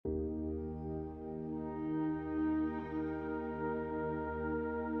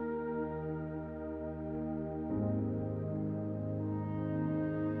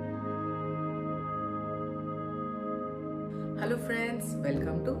Hello friends,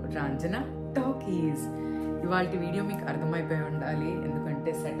 welcome to RaAnjana Talkies. ఇవాల్టి video మీకు అర్థమైపోయి ఉండాలి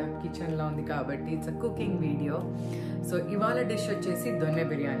ఎందుకంటే సెటప్ కిచెన్ లో ఉంది కాబట్టి it's a cooking video. So ఇవాళ డిష్ వచ్చేసి దొన్నె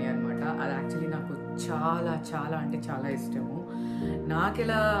బిర్యానీ అన్నమాట. అది యాక్చువల్లీ నాకు చాలా చాలా అంటే చాలా ఇష్టము.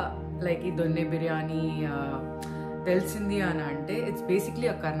 నాకెలా లైక్ ఈ దొన్నె బిర్యానీ తెలిసింది అని అంటే it's basically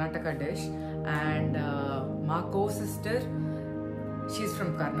a Karnataka dish and మా కో సిస్టర్ షీఈస్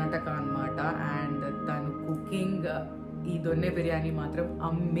ఫ్రమ్ కర్ణాటక అన్నమాట. అండ్ తను కుకింగ్ ఈ దొన్నె బిర్యానీ మాత్రం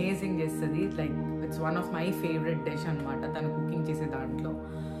అమేజింగ్ చేస్తుంది. Like it's one of my favourite dish అనమాట తను కుకింగ్ చేసే దాంట్లో.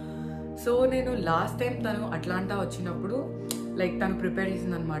 సో నేను లాస్ట్ టైం తను అట్లాంటా వచ్చినప్పుడు లైక్ తను ప్రిపేర్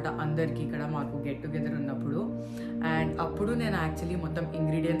చేసింది అనమాట అందరికి ఇక్కడ మాకు గెట్ టుగెదర్ ఉన్నప్పుడు. అండ్ అప్పుడు నేను యాక్చువల్లీ మొత్తం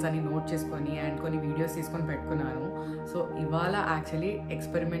ఇంగ్రీడియంట్స్ అన్ని నోట్ చేసుకొని అండ్ కొన్ని వీడియోస్ తీసుకొని పెట్టుకున్నాను. సో ఇవాళ యాక్చువల్లీ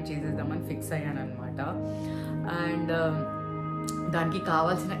ఎక్స్పెరిమెంట్ చేసేద్దామని ఫిక్స్ అయ్యాను అనమాట. అండ్ దానికి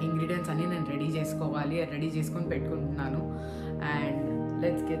కావాల్సిన ఇంగ్రీడియంట్స్ అన్నీ నేను రెడీ చేసుకొని పెట్టుకుంటున్నాను. And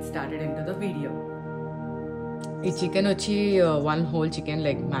let's get started in to the video. ఈ చికెన్ వచ్చి 1 whole chicken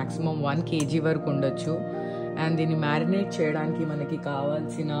like maximum 1 kg వరకు ఉండొచ్చు. అండ్ దీన్ని మ్యారినేట్ చేయడానికి మనకి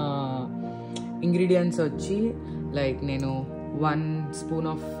కావాల్సిన ఇంగ్రీడియంట్స్ వచ్చి లైక్ నేను 1 spoon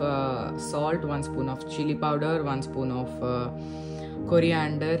of salt, 1 spoon of chilli powder, 1 spoon of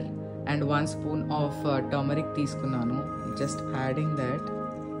coriander and 1 spoon of turmeric తీసుకున్నాను. Just adding that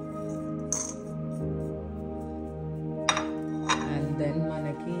and then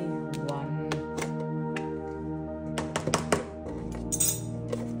మనకి 1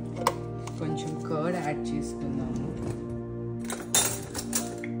 కొంచెం కర్డ్ యాడ్ చేసుకుందాము.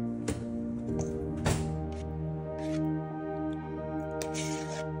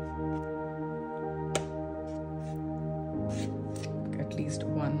 At least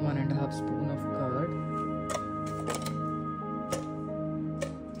 1.5 spoon of curd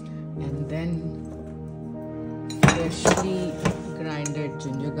and then freshly grinded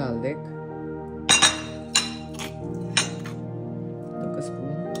ginger garlic, a spoon,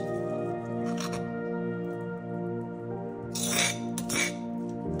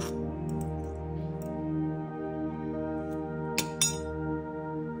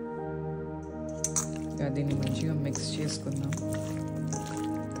 దీన్ని మంచిగా mix చేసుకుందాం.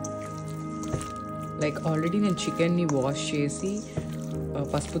 Like already నేను చికెన్ని wash చేసి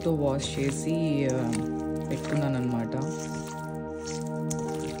పసుపుతో వాష్ చేసి పెట్టుకున్నాను అనమాట.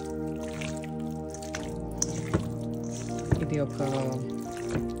 ఇది ఒక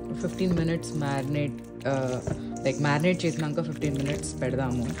 15 minutes మ్యారినేట్ చేసినాక 15 minutes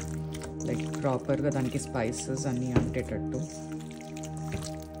పెడదాము. లైక్ ప్రాపర్గా దానికి స్పైసెస్ అన్నీ అంటేటట్టు.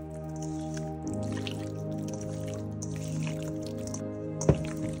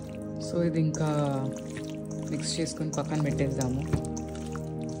 సో ఇది ఇంకా మిక్స్ చేసుకొని పక్కన పెట్టేద్దాము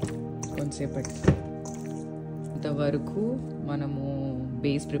కొంతసేపటి. ఇంతవరకు మనము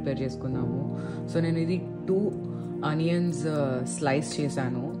బేస్ ప్రిపేర్ చేసుకున్నాము. సో నేను ఇది 2 onions స్లైస్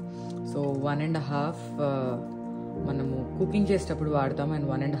చేశాను. సో 1.5 మనము కుకింగ్ చేసేటప్పుడు వాడతాము అండ్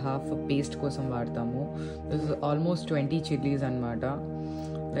 1.5 పేస్ట్ కోసం వాడతాము. దిస్ ఇస్ ఆల్మోస్ట్ 20 chilies అనమాట.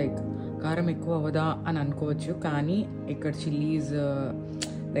 లైక్ కారం ఎక్కువ అవ్వదా అని అనుకోవచ్చు కానీ ఇక్కడ చిల్లీస్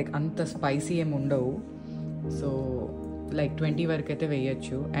లైక్ అంత స్పైసీ ఏమి ఉండవు. సో లైక్ 20 వరకు అయితే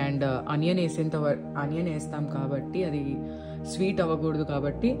వేయచ్చు. అండ్ ఆనియన్ వేస్తాం కాబట్టి అది స్వీట్ అవ్వకూడదు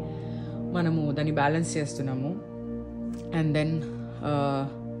కాబట్టి మనము దాన్ని బ్యాలెన్స్ చేస్తున్నాము. And then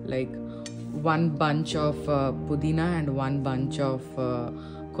like 1 bunch of పుదీనా and 1 bunch of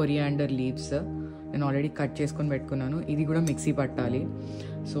coriander leaves నేను ఆల్రెడీ కట్ చేసుకొని పెట్టుకున్నాను. ఇది కూడా మిక్సీ పట్టాలి.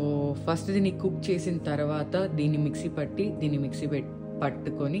 సో ఫస్ట్ దీన్ని కుక్ చేసిన తర్వాత దీన్ని మిక్సీ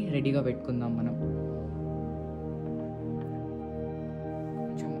పట్టుకొని రెడీగా పెట్టుకుందాం మనం.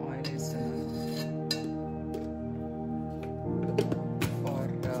 కొంచెం ఆయిల్ వేస్తున్నాను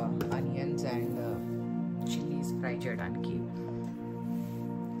for onions and chillies fry చేయడానికి.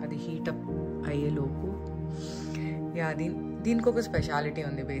 అది హీటప్ అయ్యేలోపు దీనికి ఒక స్పెషాలిటీ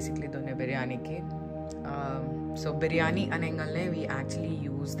ఉంది బేసిక్లీ దొన్నె బిర్యానీకి. సో బిర్యానీ అనగానే we actually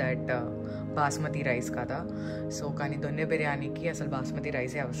use that basmati rice కదా. సో కానీ దొన్నె బిర్యానీకి అసలు బాస్మతి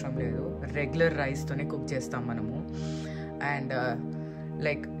రైసే అవసరం లేదు. రెగ్యులర్ రైస్తోనే కుక్ చేస్తాం మనము. అండ్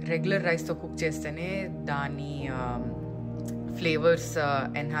లైక్ రెగ్యులర్ రైస్తో కుక్ చేస్తేనే దాని ఫ్లేవర్స్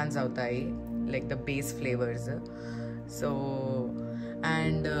ఎన్హాన్స్ అవుతాయి, like the base flavours. So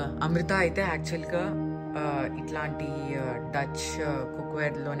and అమృత అయితే యాక్చువల్గా ఇట్లాంటి Dutch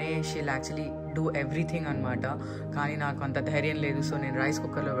కుక్వేర్లోనే she'll actually do everything అనమాట. కానీ నాకు అంత ధైర్యం లేదు. సో నేను రైస్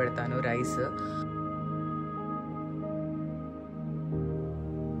కుక్కర్లో పెడతాను రైస్.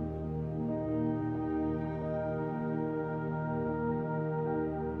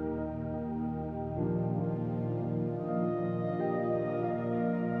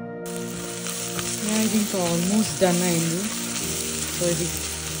 ఇది ఇంకా ఆల్మోస్ట్ డన్ అయింది. సో ఇది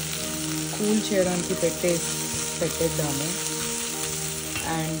కూల్ చేయడానికి పెట్టేద్దాము.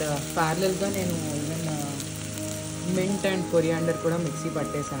 అండ్ ప్యారలల్గా నేను ఈవెన్ మింట్ అండ్ కొరియాండర్ కూడా మిక్సీ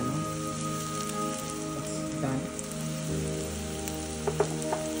పట్టేశాను. డన్.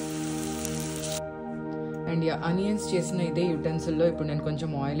 అండ్ ఆనియన్స్ చేసిన ఇదే యుటెన్సిల్లో ఇప్పుడు నేను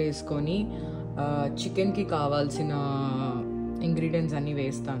కొంచెం ఆయిల్ వేసుకొని చికెన్కి కావాల్సిన ఇంగ్రీడియంట్స్ అన్నీ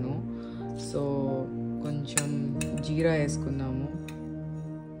వేస్తాను. సో కొంచెం జీరా వేసుకుందాము.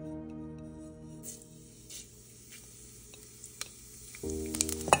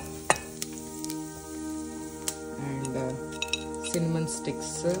 And cinnamon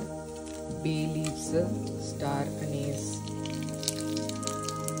sticks, bay leaves, star anise,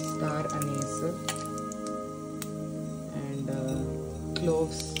 and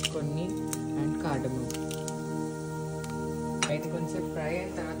cloves konni and cardamom. అయితే కొంచెం ఫ్రై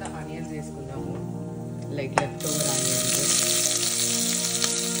అయిన తర్వాత ఆనియన్స్ వేసుకుందాము, లైక్ లెఫ్ట్ ఓవర్ ఆనియన్స్.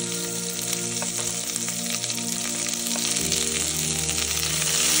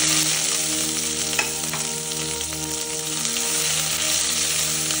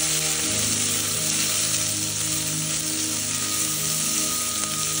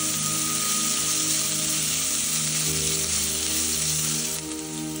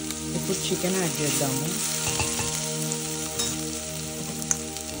 ఇప్పుడు చికెన్ యాడ్ చేద్దాము.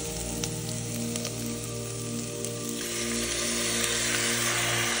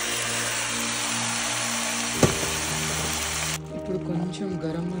 ఇప్పుడు కొంచెం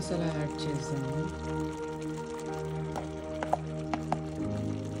గరం మసాలా యాడ్ చేద్దాము.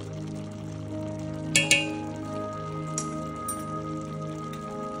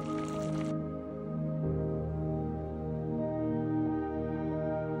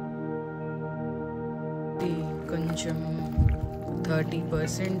 కొంచెం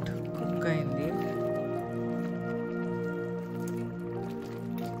 30% కుక్ అయింది.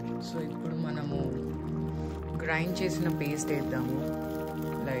 సో ఇప్పుడు మనము గ్రైండ్ చేసిన పేస్ట్ వేద్దాము,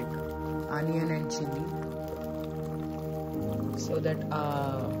 like onion and chilli, so that ఆ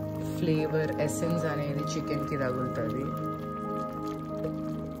ఫ్లేవర్ ఎసెన్స్ అనేది చికెన్కి తగులుతుంది.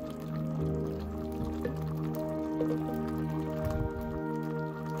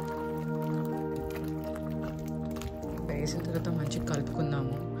 వేసిన తర్వాత మంచిగా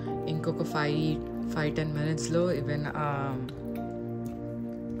కలుపుకుందాము. ఇంకొక 5-10 మినిట్స్లో ఈవెన్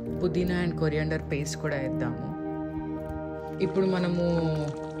పుదీనా అండ్ కొరియాండర్ పేస్ట్ కూడా వేద్దాము. ఇప్పుడు మనము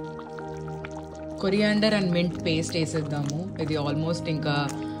కొరియాండర్ అండ్ మింట్ పేస్ట్ వేసేద్దాము. ఇది ఆల్మోస్ట్ ఇంకా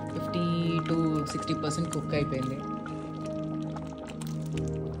 50 to 60% కుక్ అయిపోయింది.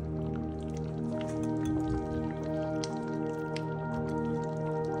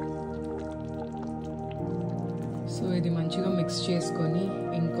 సో ఇది మంచిగా మిక్స్ చేసుకొని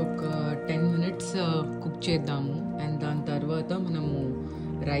ఇంకొక 10 మినిట్స్ కుక్ చేద్దాము. అండ్ దాని తర్వాత మనము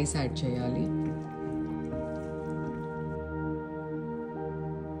రైస్ యాడ్ చేయాలి.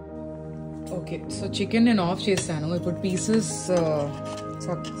 ఓకే, సో చికెన్ నేను ఆఫ్ చేశాను. ఇప్పుడు పీసెస్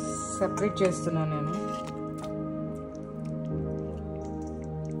సెపరేట్ చేస్తున్నాను నేను.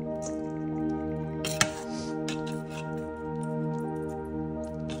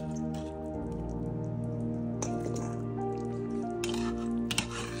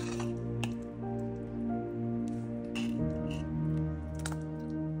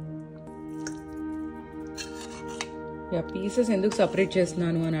 పీసెస్ ఎందుకు సపరేట్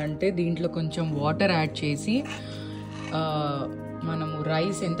చేస్తున్నాను అని అంటే, దీంట్లో కొంచెం వాటర్ యాడ్ చేసి మనము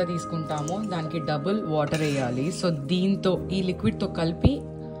రైస్ ఎంత తీసుకుంటామో దానికి డబుల్ వాటర్ వేయాలి. సో దీంతో ఈ లిక్విడ్తో కలిపి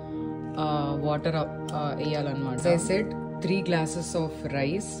వాటర్ వేయాలన్నమాట. I said 3 glasses of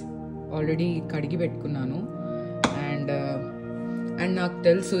rice already కడిగి పెట్టుకున్నాను. అండ్ నాకు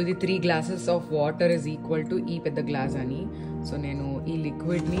తెలుసు ఇది 3 glasses of water is equal to ఈ పెద్ద గ్లాస్ అని. సో నేను ఈ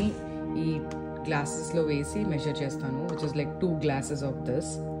లిక్విడ్ని ఈ గ్లాసెస్లో వేసి మెజర్ చేస్తాను, which is like 2 glasses of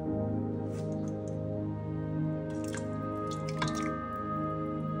this.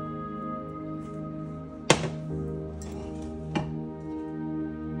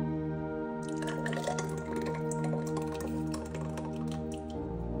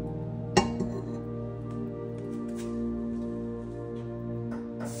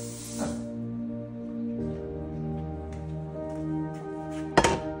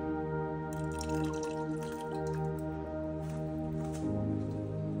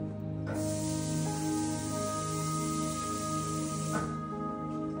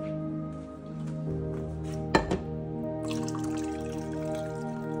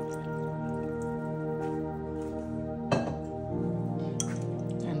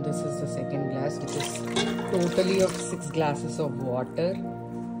 This is the second glass, which is totally of 6 glasses of water.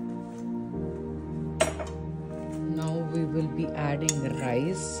 we will be adding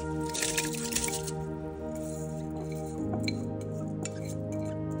rice.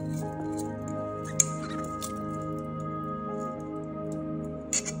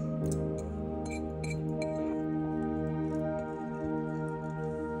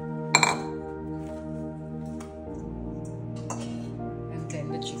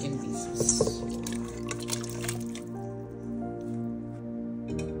 Chicken pieces.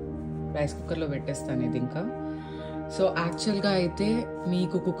 Rice కుక్కర్లో పెట్టేస్తాను ఇది ఇంకా. సో యాక్చువల్గా అయితే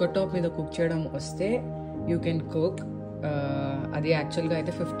మీకు కుక్కర్ టాప్ మీద కుక్ చేయడం వస్తే యూ కెన్ కుక్. అది యాక్చువల్గా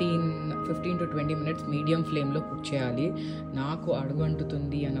అయితే 15 to 20 minutes మీడియం ఫ్లేమ్లో కుక్ చేయాలి. నాకు అడుగు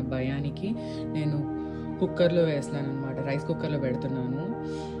అంటుతుంది అన్న భయానికి నేను కుక్కర్లో వేస్తున్నాను అనమాట. రైస్ కుక్కర్లో పెడుతున్నాను,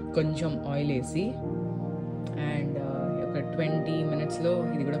 కొంచెం ఆయిల్ వేసి. అండ్ 20 minutesలో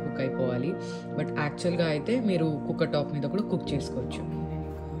ఇది కూడా కుక్ అయిపోవాలి. బట్ యాక్చువల్గా అయితే మీరు కుక్కర్ టాప్ మీద కూడా కుక్ చేసుకోవచ్చు.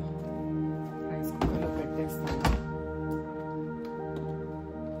 రైస్ కుక్కర్లో పెట్టేస్తాను.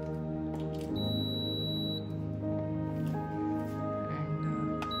 అండ్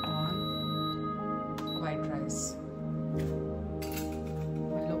ఆన్ వైట్ రైస్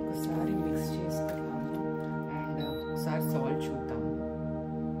మళ్ళీ ఒకసారి మిక్స్ చేసుకున్నాము. అండ్ ఒకసారి సాల్ట్ చూద్దాం.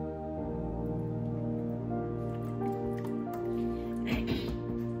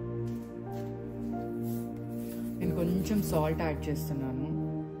 నేను కొంచెం సాల్ట్ యాడ్ చేస్తున్నాను.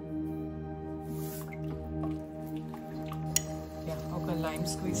 ఒక లైమ్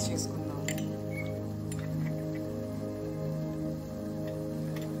స్క్వీజ్ చేసుకుందాం.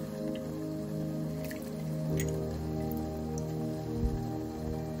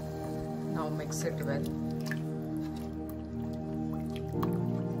 Now mix it well.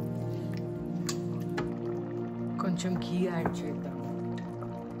 కొంచెం ఘీ యాడ్ చేద్దాం.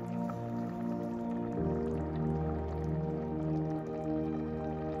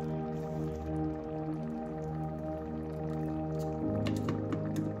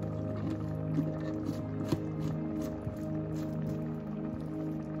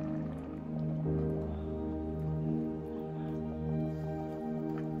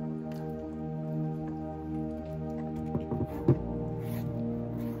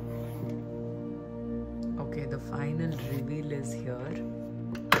 Okay, the final reveal is here.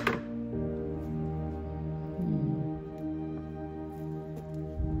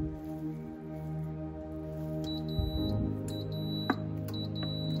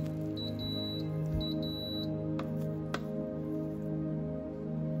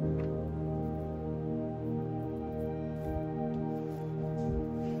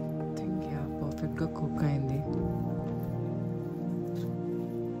 I think yeah, perfect గా కుక్ అయింది.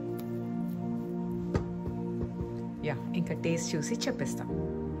 ఇంకా టేస్ట్ చూసి చెప్పేస్తాం.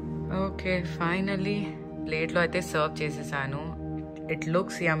 ఓకే, ఫైనల్లీ ప్లేట్లో అయితే సర్వ్ చేసేసాను. ఇట్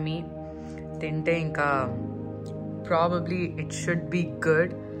లుక్స్ యమ్మీ. తింటే ఇంకా probably it should be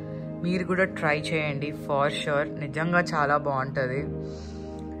good. మీరు కూడా ట్రై చేయండి ఫార్ షూర్. నిజంగా చాలా బాగుంటుంది.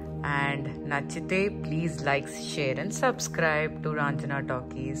 అండ్ నచ్చితే please like, share and subscribe to RaAnjana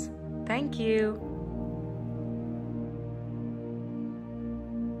Talkies. Thank you.